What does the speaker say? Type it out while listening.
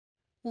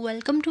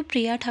Welcome to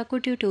Priya Thakur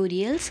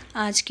tutorials.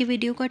 आज की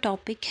video का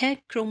टॉपिक है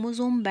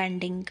chromosome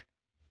bending.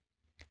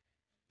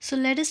 So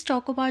let us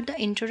talk about the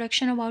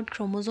introduction about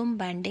chromosome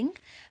banding.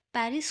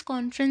 Paris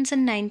Conference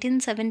in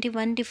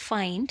 1971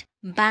 defined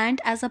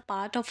band as a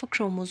part of a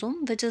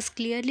chromosome which is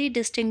clearly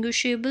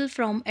distinguishable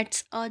from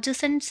its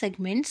adjacent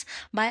segments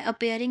by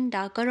appearing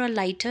darker or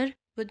lighter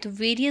with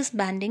various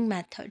banding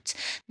methods.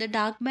 The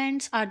dark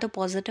bands are the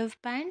positive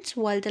bands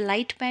while the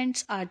light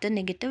bands are the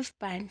negative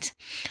bands.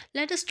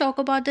 Let us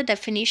talk about the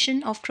definition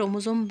of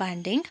chromosome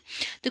banding.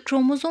 The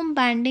chromosome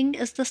banding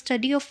is the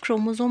study of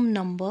chromosome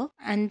number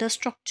and the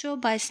structure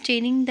by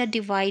staining the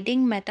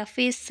dividing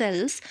metaphase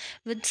cells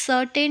with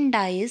certain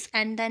dyes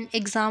and then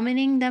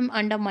examining them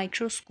under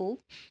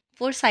microscope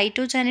for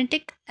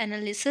cytogenetic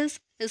analysis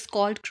is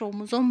called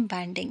chromosome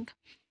banding.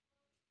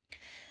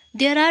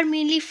 There are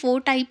mainly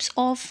four types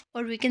of,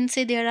 or we can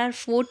say there are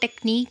four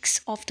techniques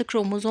of the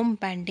chromosome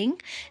banding.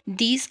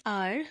 These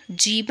are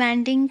G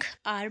banding,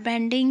 R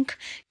banding,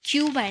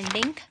 Q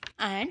banding,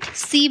 and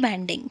C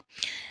banding.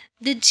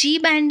 The G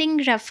banding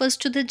refers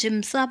to the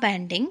Giemsa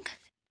banding.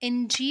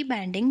 In G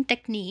banding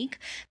technique,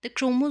 the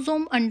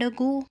chromosome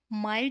undergo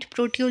mild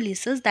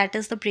proteolysis, that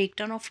is the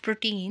breakdown of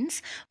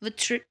proteins with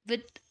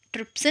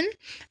trypsin.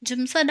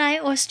 Giemsa dye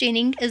or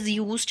staining is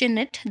used in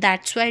it.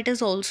 That's why it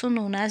is also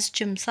known as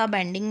Giemsa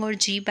banding or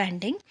G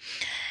banding.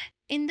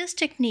 In this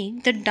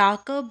technique, the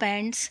darker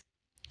bands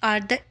are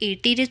the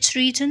AT rich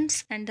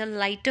regions and the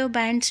lighter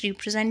bands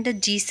represent the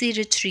GC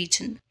rich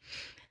region.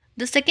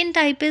 The second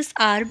type is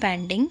R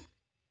banding.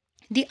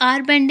 The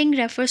R banding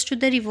refers to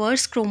the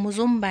reverse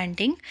chromosome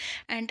banding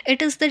and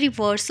it is the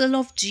reversal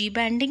of G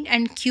banding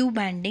and Q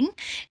banding.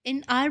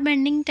 In R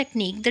banding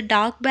technique, the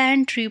dark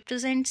band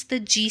represents the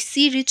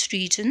GC rich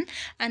region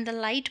and the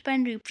light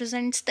band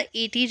represents the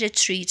AT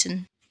rich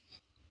region.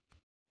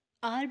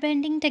 R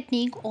bending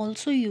technique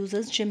also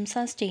uses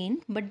Giemsa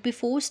stain, but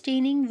before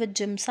staining with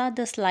Giemsa,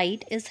 the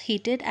slide is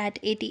heated at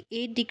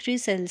 88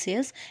 degrees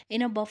Celsius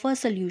in a buffer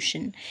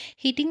solution.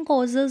 Heating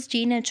causes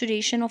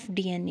denaturation of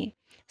DNA.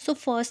 So,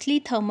 firstly,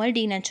 thermal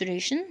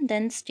denaturation,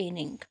 then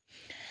staining.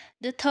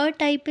 The third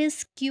type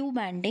is Q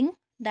banding,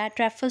 that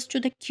refers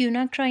to the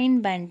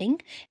quinacrine banding.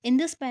 In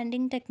this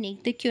banding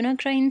technique, the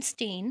quinacrine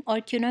stain or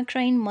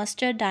quinacrine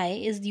mustard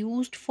dye is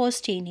used for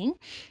staining.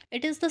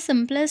 It is the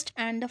simplest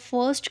and the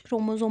first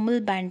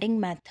chromosomal banding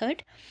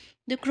method.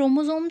 The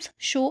chromosomes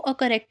show a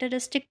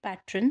characteristic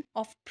pattern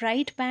of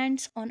bright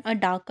bands on a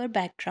darker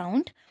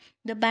background.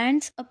 The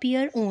bands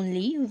appear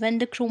only when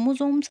the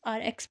chromosomes are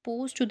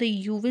exposed to the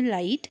UV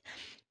light.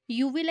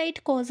 UV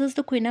light causes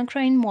the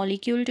quinacrine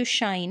molecule to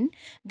shine,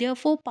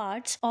 therefore,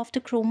 parts of the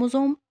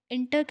chromosome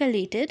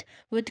intercalated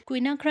with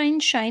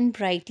quinacrine shine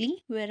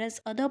brightly,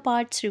 whereas other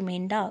parts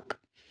remain dark.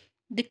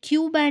 The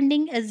Q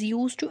banding is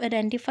used to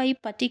identify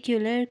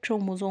particular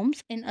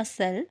chromosomes in a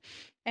cell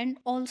and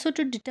also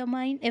to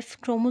determine if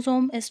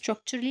chromosome is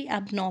structurally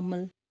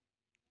abnormal.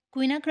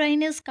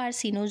 Quinacrine is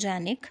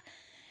carcinogenic.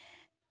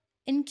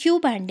 In Q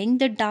banding,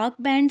 the dark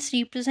bands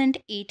represent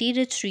AT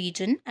rich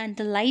region and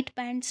the light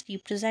bands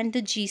represent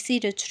the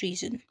GC rich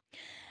region.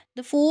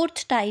 The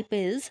fourth type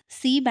is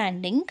C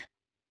banding.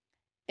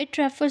 It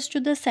refers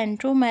to the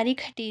centromeric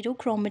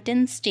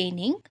heterochromatin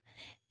staining.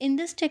 In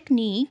this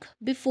technique,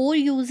 before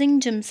using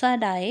Giemsa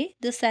dye,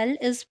 the cell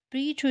is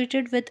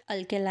pre-treated with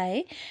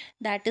alkali,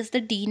 that is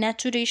the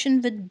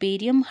denaturation with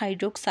barium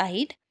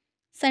hydroxide,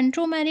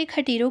 centromeric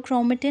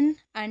heterochromatin,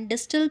 and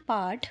distal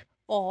part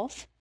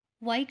of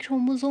Y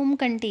chromosome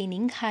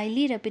containing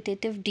highly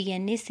repetitive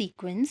DNA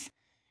sequence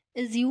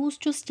is used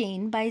to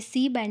stain by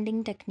C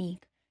banding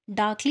technique.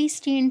 Darkly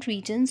stained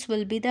regions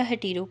will be the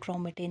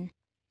heterochromatin.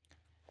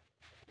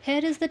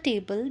 Here is the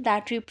table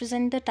that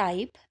represent the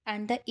type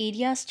and the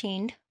area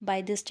stained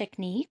by this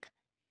technique.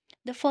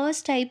 The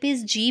first type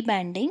is G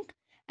banding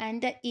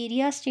and the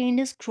area stained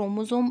is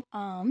chromosome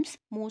arms,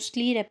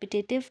 mostly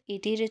repetitive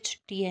AT-rich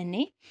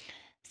DNA.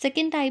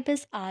 Second type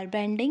is R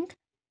banding.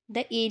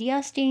 The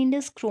area stained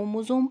is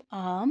chromosome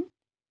arm,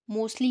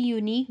 mostly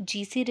unique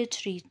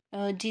GC-rich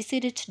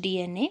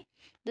DNA.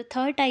 The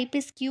third type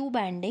is Q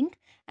banding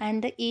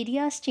and the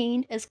area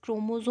stained is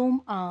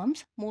chromosome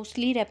arms,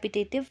 mostly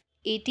repetitive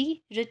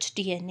AT-rich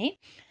DNA.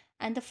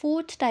 And the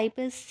fourth type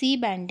is C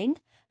banding,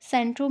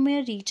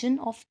 centromere region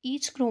of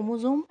each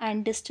chromosome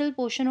and distal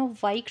portion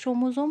of Y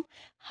chromosome,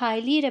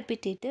 highly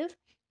repetitive,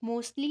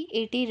 mostly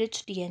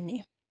AT-rich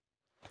DNA.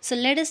 So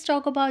let us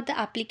talk about the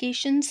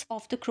applications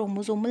of the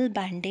chromosomal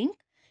banding.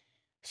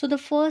 So the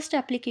first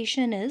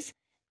application is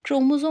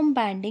chromosome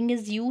banding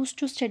is used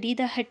to study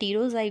the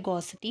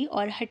heterozygosity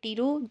or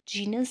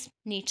heterogeneous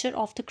nature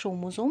of the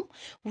chromosome.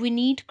 We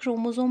need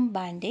chromosome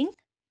banding.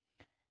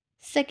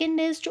 Second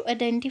is to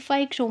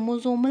identify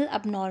chromosomal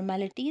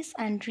abnormalities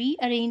and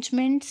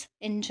rearrangements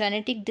in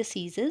genetic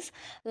diseases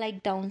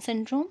like Down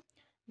syndrome.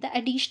 The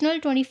additional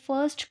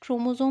 21st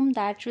chromosome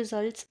that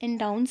results in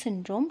Down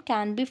syndrome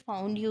can be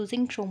found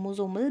using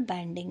chromosomal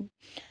banding.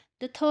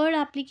 The third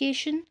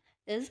application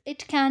is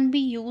it can be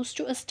used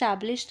to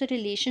establish the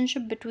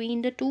relationship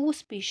between the two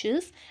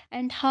species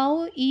and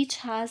how each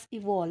has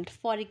evolved.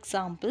 For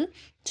example,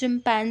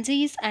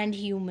 chimpanzees and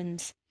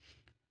humans.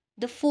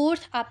 The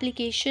fourth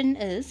application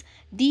is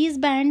these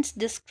bands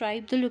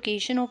describe the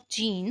location of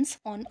genes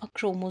on a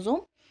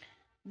chromosome.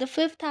 The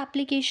fifth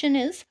application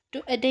is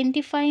to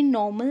identify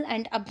normal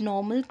and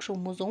abnormal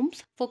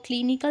chromosomes for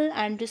clinical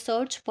and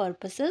research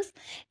purposes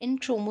in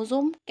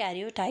chromosome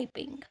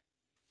karyotyping.